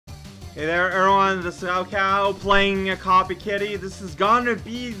Hey there everyone, this is Cow playing a Copy Kitty. This is gonna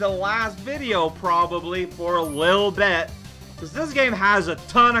be the last video probably for a little bit. Because this game has a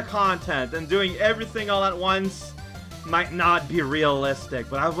ton of content and doing everything all at once might not be realistic.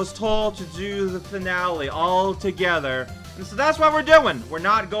 But I was told to do the finale all together. And so that's what we're doing. We're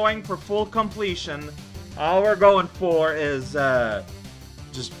not going for full completion. All we're going for is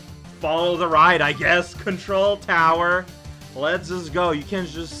just follow the ride, I guess. Control tower. Let's just go. You can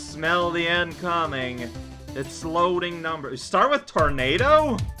just smell the end coming. It's loading numbers. Start with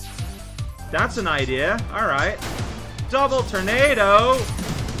tornado? That's an idea. Alright. Double tornado.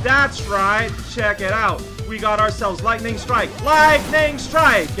 That's right. Check it out. We got ourselves lightning strike. Lightning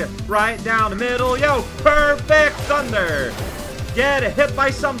strike! Right down the middle. Yo, perfect thunder. Get hit by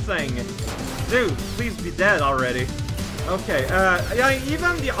something. Dude, please be dead already. Okay, yeah,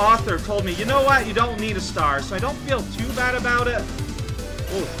 even the author told me, you know what, you don't need a star, so I don't feel too bad about it.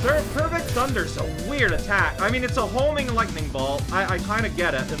 Oh, Perfect Thunder's a weird attack. I mean, it's a homing lightning bolt. I kind of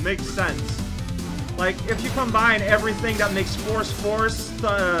get it. It makes sense. Like, if you combine everything that makes Force,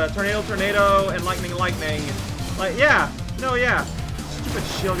 Tornado, and Lightning, like, yeah. No, yeah. Stupid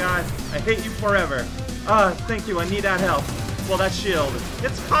shield guy. I hate you forever. Thank you, I need that help. Well, that shield.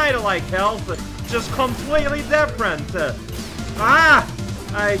 It's kind of like health. Just completely different.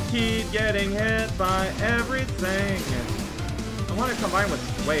 I keep getting hit by everything. I want to combine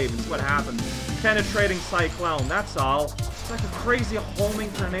with wave. It's what happens. Penetrating cyclone. That's all. It's like a crazy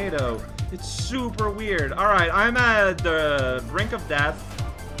homing tornado. It's super weird. All right, I'm at the brink of death.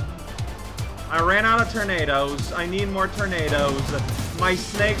 I ran out of tornadoes. I need more tornadoes. My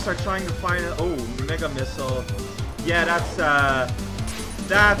snakes are trying to find it. Oh, mega missile. Yeah,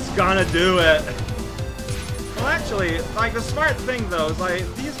 that's gonna do it. Well, actually, like, the smart thing, though, is, like,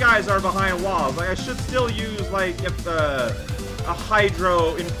 these guys are behind walls. Like, I should still use, like, if, a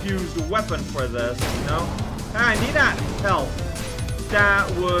hydro-infused weapon for this, you know? I need that health. That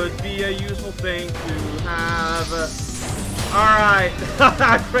would be a useful thing to have. Alright,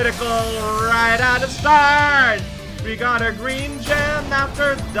 critical right at the start! We got a green gem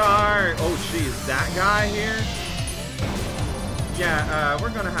after dark. Oh, jeez, that guy here? Yeah,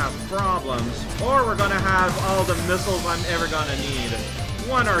 we're gonna have problems. Or we're gonna have all the missiles I'm ever gonna need.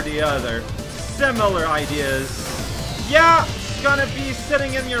 One or the other. Similar ideas. Yeah, it's gonna be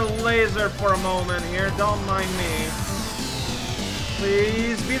sitting in your laser for a moment here. Don't mind me.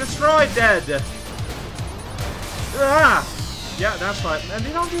 Please be destroyed, dead. Ah! Yeah, that's fine. And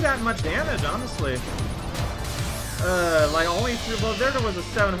they don't do that much damage, honestly. Like only two. Well, there was a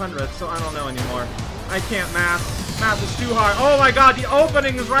 700, so I don't know anymore. I can't math. Math is too hard. Oh my god, the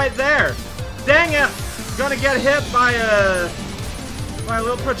opening is right there. Dang it! Gonna get hit by a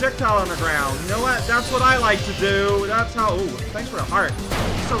little projectile on the ground. You know what? That's what I like to do. That's how. Ooh, thanks for a heart.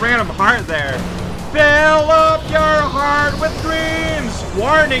 Just a random heart there. Fill up your heart with dreams.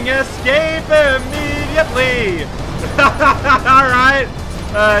 Warning: escape immediately. All right.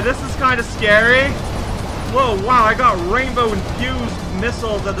 This is kind of scary. Whoa! Wow! I got rainbow-infused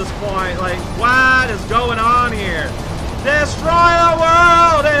missiles at this point. Like, what is going on here? Destroy the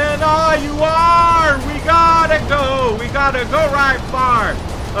world and all you are! We gotta go! We gotta go right far!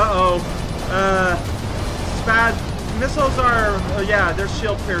 Uh-oh. Bad. Missiles are... yeah, they're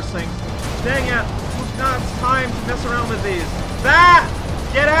shield-piercing. Dang it. Now it's time to mess around with these. That!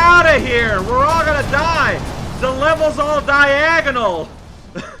 Get out of here! We're all gonna die! The level's all diagonal!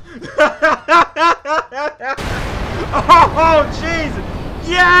 Oh, jeez!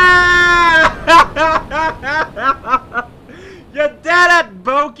 Yeah! You did it,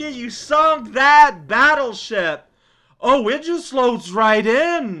 Boki! You sunk that battleship! Oh, it just loads right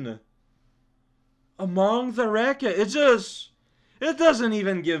in! Among the wreckage. It doesn't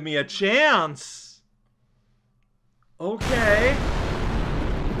even give me a chance! Okay.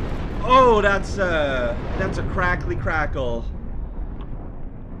 Oh, that's a crackly crackle.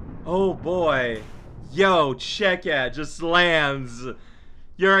 Oh boy. Yo, check it. Just lands.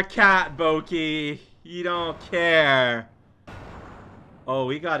 You're a cat, Boki. You don't care. Oh,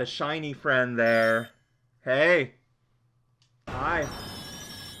 we got a shiny friend there. Hey. Hi.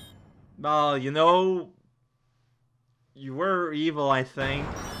 Well, you know, you were evil, I think.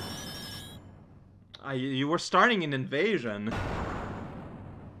 You were starting an invasion.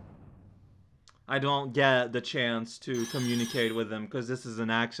 I don't get the chance to communicate with them because this is an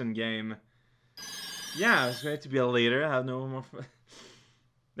action game. Yeah, it's great to be a leader. I have no more.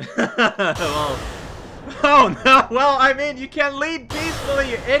 Well, oh no! Well, I mean, you can lead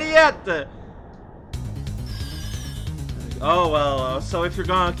peacefully, you idiot! Oh well. So if you're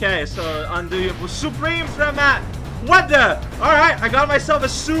going, okay. So undo your supreme from that. What the? Alright, I got myself a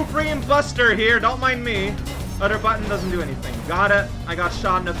Supreme Buster here. Don't mind me. Other button doesn't do anything. Got it. I got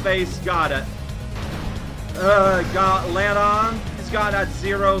shot in the face. Got it. Got land on. He's got that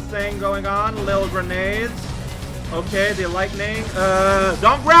zero thing going on. Little grenades. Okay, the lightning.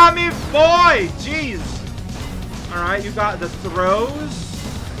 Don't grab me, boy! Jeez. Alright, you got the throws.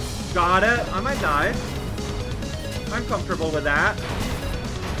 Got it. I might die. I'm comfortable with that.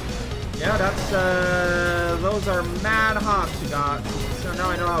 Yeah, that's, those are mad hops you got. So now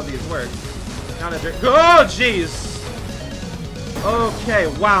I know how these work. Now that they're— oh, jeez! Okay,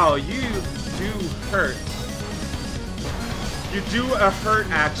 wow, you do hurt. You do a hurt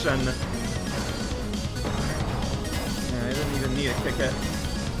action. Yeah, I didn't even need to kick it.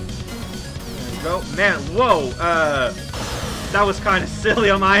 There you go. Man, whoa, that was kind of silly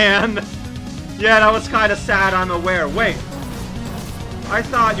on my end. Yeah, that was kind of sad, I'm aware. Wait. I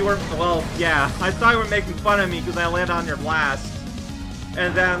thought you were— well, yeah. I thought you were making fun of me because I landed on your blast.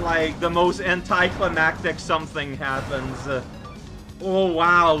 And then, like, the most anticlimactic something happens. Oh,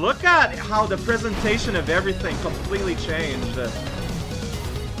 wow. Look at how the presentation of everything completely changed.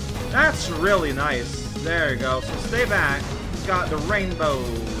 That's really nice. There you go. So stay back. He's got the rainbow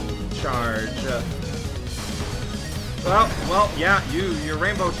charge. Well, yeah, your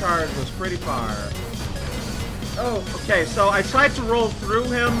rainbow charge was pretty far. Oh, okay, so I tried to roll through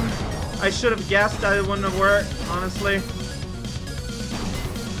him. I should have guessed that it wouldn't have worked, honestly.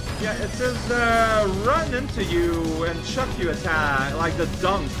 Yeah, it says, run into you and chuck you attack, like the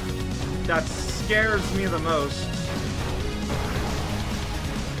dunk. That scares me the most.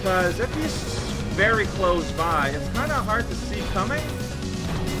 Because if he's very close by, it's kind of hard to see coming.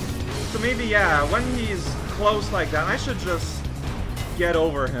 So maybe, yeah, when he's close like that, I should just get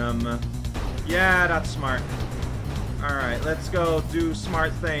over him. Yeah, that's smart. Alright, let's go do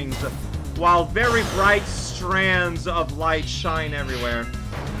smart things while very bright strands of light shine everywhere.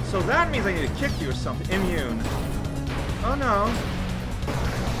 So that means I need to kick you or something. Immune. Oh no.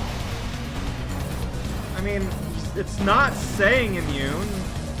 I mean, it's not saying immune.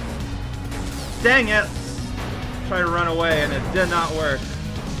 Dang it! Try to run away and it did not work.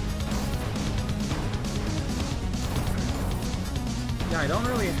 Yeah, I don't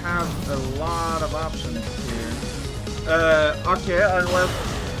really have a lot of options here. Okay,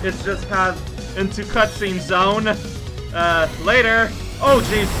 unless it's just have into cutscene zone. Later. Oh,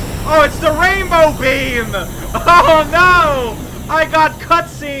 jeez. Oh, it's the rainbow beam! Oh, no! I got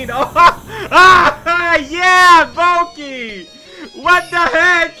cutscene! Oh, ah, yeah, Boki! What the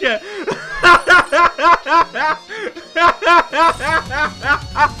heck?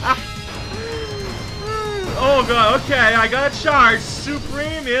 Oh, God, okay, I got a charge.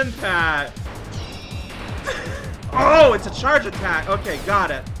 Supreme Impact. Oh, it's a charge attack. Okay, got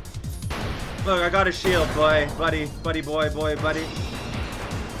it. Look, I got a shield, boy. Buddy, buddy, boy, buddy.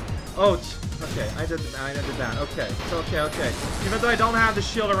 Oh, okay, I did that. Okay, it's okay. Even though I don't have the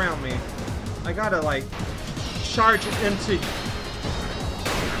shield around me, I gotta, like, charge it into...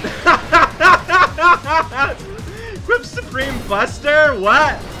 Equip Supreme Buster?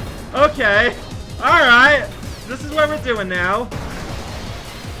 What? Okay. Alright. This is what we're doing now.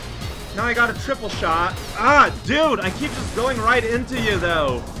 Now I got a triple shot. Ah, dude, I keep just going right into you,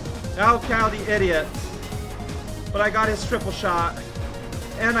 though. Al Cow the idiot. But I got his triple shot.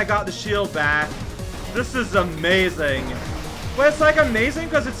 And I got the shield back. This is amazing. But it's like amazing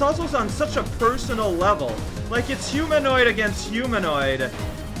because it's also on such a personal level. Like it's humanoid against humanoid.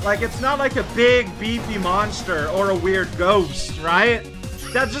 Like it's not like a big beefy monster or a weird ghost, right?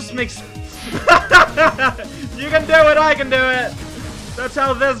 That just makes... You can do it, I can do it. That's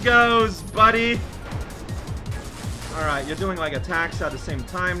how this goes, buddy. Alright, you're doing like attacks at the same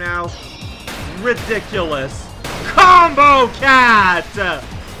time now. Ridiculous. Combo Cat!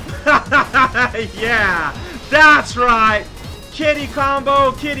 Yeah, that's right. Kitty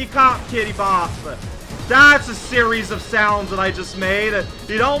combo, kitty cop, kitty bop. That's a series of sounds that I just made.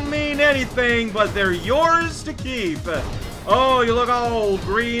 They don't mean anything, but they're yours to keep. Oh, you look all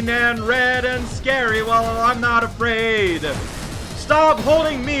green and red and scary. Well, I'm not afraid. Stop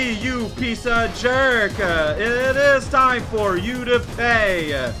holding me, you piece of jerk. It is time for you to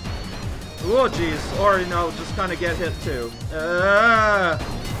pay. Oh, jeez. Or, you know, just kind of get hit, too.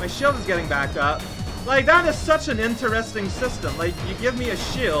 My shield is getting back up. Like, that is such an interesting system. Like, you give me a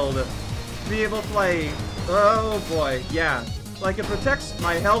shield to be able to, like... Oh, boy. Yeah. Like, it protects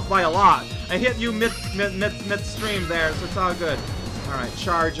my health by a lot. I hit you mid-stream there, so it's all good. Alright,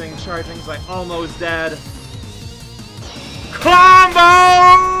 charging's like almost dead.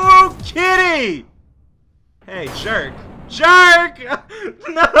 Combo Kitty! Hey, jerk. jerk!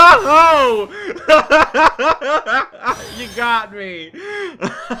 No! You got me.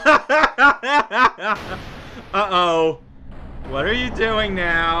 Uh-oh. What are you doing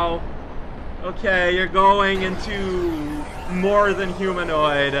now? Okay, you're going into more than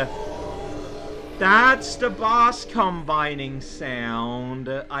humanoid. That's the boss combining sound.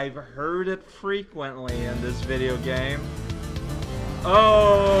 I've heard it frequently in this video game.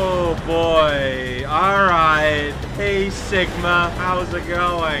 Oh boy. Alright. Hey Sigma, how's it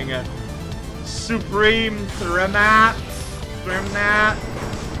going? Supreme Thremat.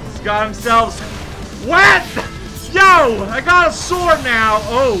 He's got himself... What? Yo! I got a sword now!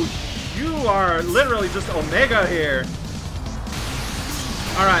 Oh, you are literally just Omega here.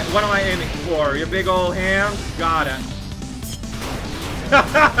 Alright, what am I aiming for? Your big old hands? Got it.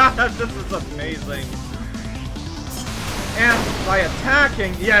 This is amazing. And by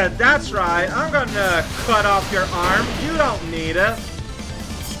attacking, yeah, that's right. I'm gonna cut off your arm. You don't need it.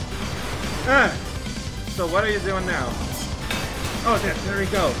 So what are you doing now? Oh, there we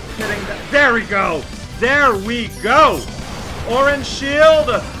go. Hitting that. There we go. There we go. Orange shield.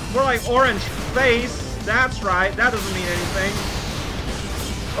 More like orange face. That's right. That doesn't mean anything.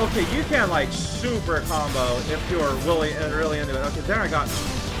 Okay, you can like super combo if you're really into it. Okay, there I got.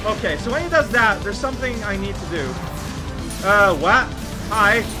 Okay, so when he does that, there's something I need to do. What?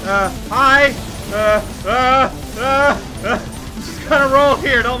 Hi. Hi. Just gonna roll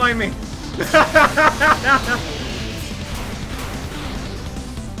here. Don't mind me.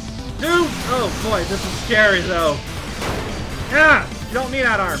 Dude! Oh boy, this is scary though. Yeah! You don't need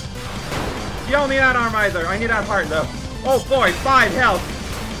that arm. You don't need that arm either. I need that heart though. Oh boy, 5 health.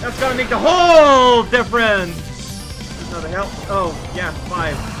 That's gonna make the whole difference. Another health. Oh, yeah,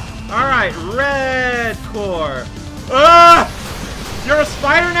 5. Alright, red core. You're a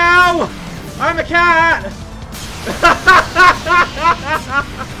spider now? I'm a cat!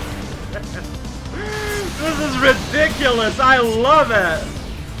 This is ridiculous. I love it.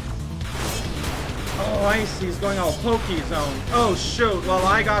 Oh, I see. He's going all pokey zone. Oh, shoot. Well,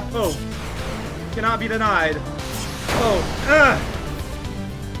 I got poked. Cannot be denied. Oh,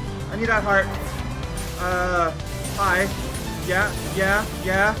 I need that heart. Hi. Yeah.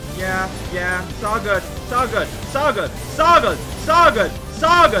 It's all good. It's all good. It's all good. It's all good. It's all good. It's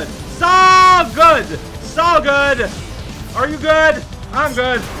all good. It's all good. It's all good. Are you good? I'm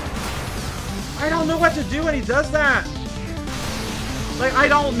good. I don't know what to do when he does that. Like, I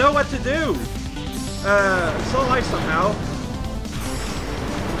don't know what to do. Still alive somehow.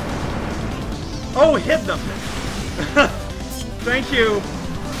 Oh, hit them. Thank you.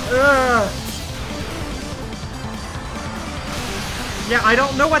 Yeah, I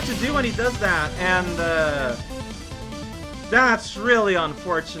don't know what to do when he does that, and that's really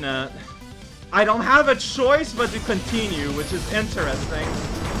unfortunate. I don't have a choice but to continue, which is interesting.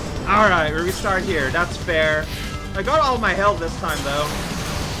 Alright, we restart here. That's fair. I got all my health this time, though.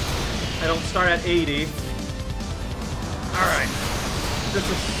 I don't start at 80. Alright. This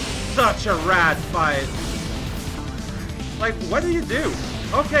is such a rad fight. Like, what do you do?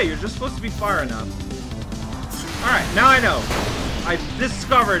 Okay, you're just supposed to be far enough. Alright, now I know. I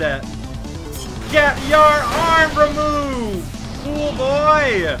discovered it. Get your arm removed, fool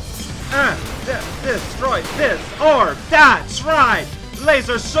boy! Destroy this orb. That's right!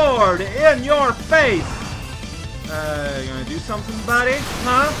 Laser sword in your face! You gonna do something, buddy?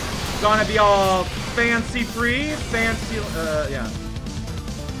 Huh? Gonna be all fancy-free? Fancy, yeah.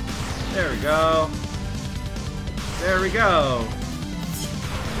 There we go. There we go.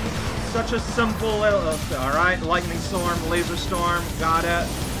 Such a simple little... Alright, lightning storm, laser storm, got it.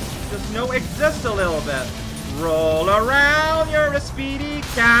 Just know exist a little bit. Roll around, you're a speedy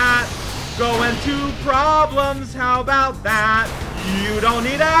cat. Go into problems, how about that? You don't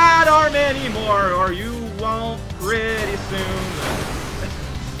need that arm anymore, or you won't pretty soon.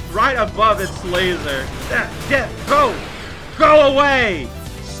 Right above its laser. Go! Go away!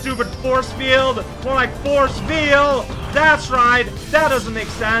 Stupid force field! More like force field! That's right! That doesn't make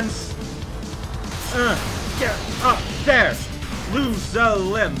sense! Get up there! Lose a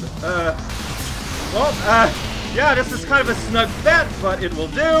limb. Yeah, this is kind of a snug bet, but it will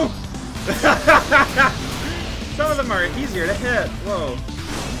do! Some of them are easier to hit. Whoa.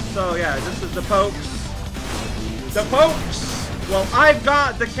 So yeah, this is the pokes. The pokes! Well, I've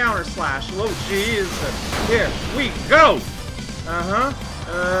got the counter slash. Whoa, jeez. Here we go!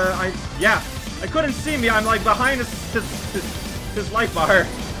 Yeah. I couldn't see me. I'm like behind his light bar.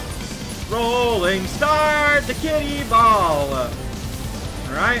 Rolling start the kitty ball.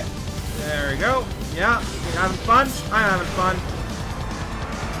 Alright. There we go. Yeah. You having fun? I'm having fun.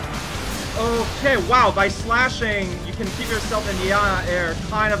 Okay, wow, by slashing, you can keep yourself in the air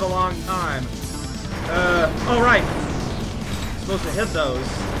kind of a long time. Alright. Supposed to hit those.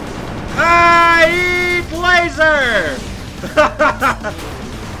 Ah, E-Blazer!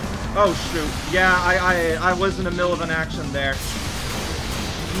 Oh, shoot. Yeah, I was in the middle of an action there.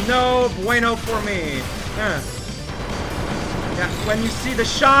 No bueno for me. Yeah, when you see the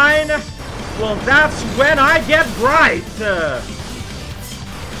shine, well, that's when I get bright.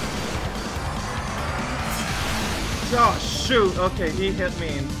 Oh, shoot. Okay, he hit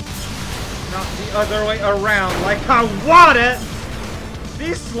me. Not the other way around like I want it.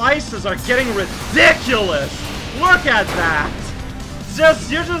 These slices are getting ridiculous. Look at that.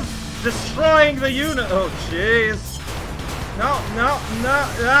 You're just destroying the unit. Oh, jeez. No.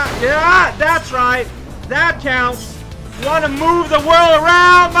 Yeah, that's right. That counts. Want to move the world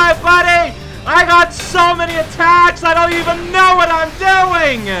around, my buddy? I got so many attacks, I don't even know what I'm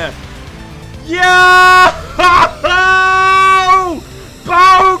doing. Yeah!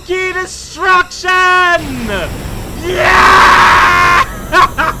 Pokey destruction! Yeah!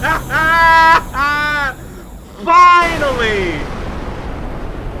 Finally!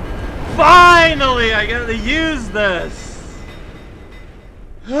 Finally, I get to use this.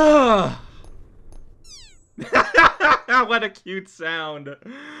 What a cute sound.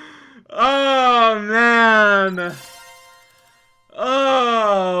 Oh, man.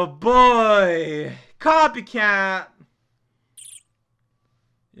 Oh, boy. Copycat.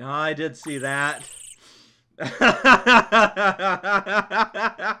 Yeah, I did see that. No,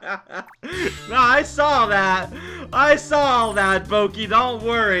 I saw that. I saw that, Boki. Don't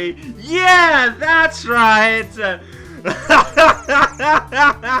worry. Yeah, that's right.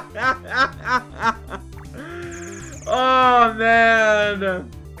 Oh, man.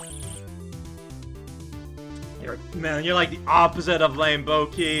 You're like the opposite of lame,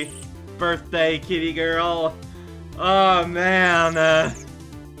 Boki. Birthday kitty girl. Oh, man.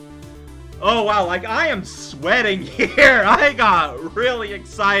 Oh, wow, like, I am sweating here. I got really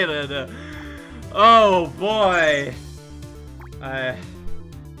excited. Oh, boy.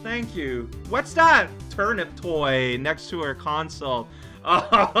 Thank you. What's that turnip toy next to her console?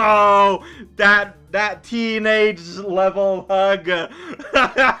 Oh, that teenage level hug.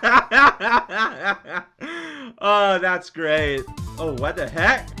 Oh, that's great. Oh, what the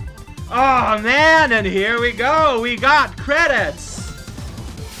heck? Oh, man, and here we go. We got credits.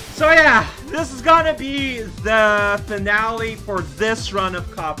 So yeah, this is gonna be the finale for this run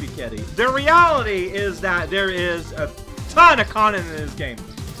of Copy Kitty. The reality is that there is a ton of content in this game.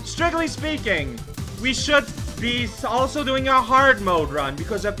 Strictly speaking, we should be also doing a hard mode run,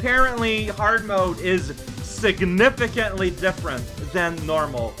 because apparently hard mode is significantly different than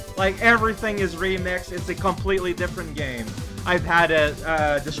normal. Like, everything is remixed, it's a completely different game. I've had it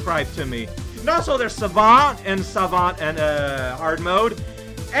described to me. And also there's Savant and hard mode.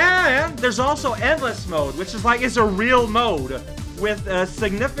 And there's also endless mode, which is like, it's a real mode with a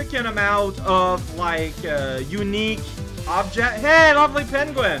significant amount of like unique object. Hey, lovely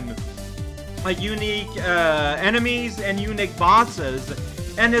penguin! Like unique enemies and unique bosses,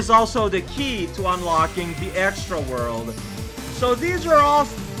 and is also the key to unlocking the extra world. So these are all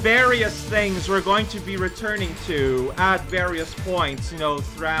various things we're going to be returning to at various points, you know,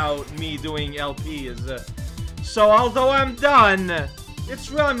 throughout me doing LPs. So although I'm done, it's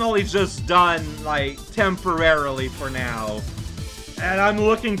really just done, like, temporarily for now. And I'm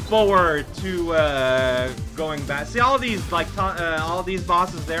looking forward to, going back. See all these, like, all these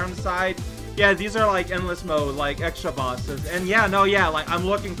bosses there on the side? Yeah, these are, like, endless mode, like, extra bosses. And yeah, no, yeah, like, I'm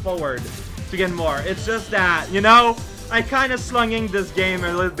looking forward to getting more. It's just that, you know, I kind of slung in this game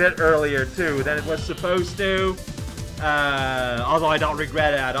a little bit earlier, too, than it was supposed to. Although I don't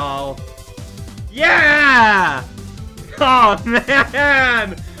regret it at all. Yeah! Oh,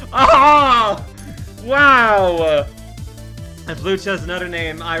 man! Oh! Wow! And Blucha is another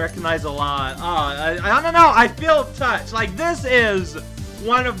name I recognize a lot. Oh, I don't know, I feel touched. Like, this is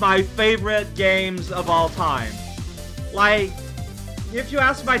one of my favorite games of all time. Like, if you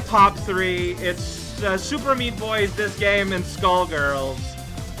ask my top 3, it's Super Meat Boy, this game, and Skullgirls.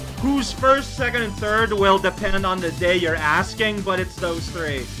 Whose first, second, and third will depend on the day you're asking, but it's those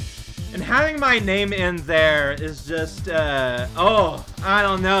 3. And having my name in there is just, oh, I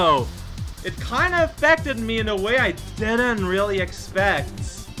don't know. It kind of affected me in a way I didn't really expect.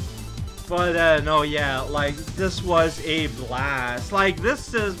 But, no, yeah, like, this was a blast. Like,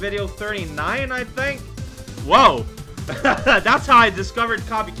 this is video 39, I think? Whoa! That's how I discovered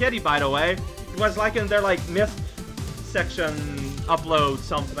Copy Kitty, by the way. It was like in their, like, myth section upload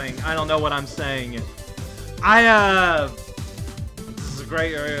something. I don't know what I'm saying. This is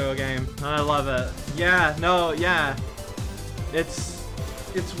great video game. I love it. Yeah, no, yeah. It's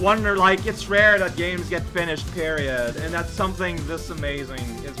like, it's rare that games get finished, period. And that's something this amazing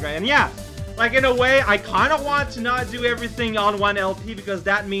is great. And yeah, like, in a way, I kind of want to not do everything on one LP because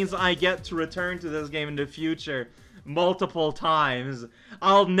that means I get to return to this game in the future multiple times.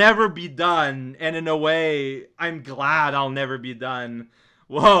 I'll never be done, and in a way, I'm glad I'll never be done.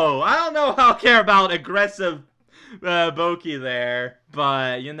 Whoa, I don't know how I care about aggressive Boki there,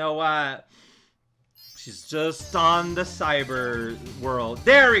 but you know what? She's just on the cyber world.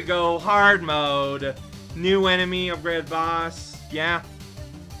 There we go, hard mode. New enemy, upgraded boss, yeah.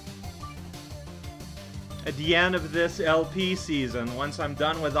 At the end of this LP season, once I'm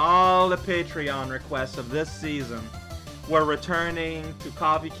done with all the Patreon requests of this season, we're returning to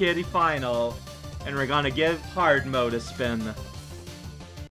Coffee Kitty Final, and we're gonna give hard mode a spin.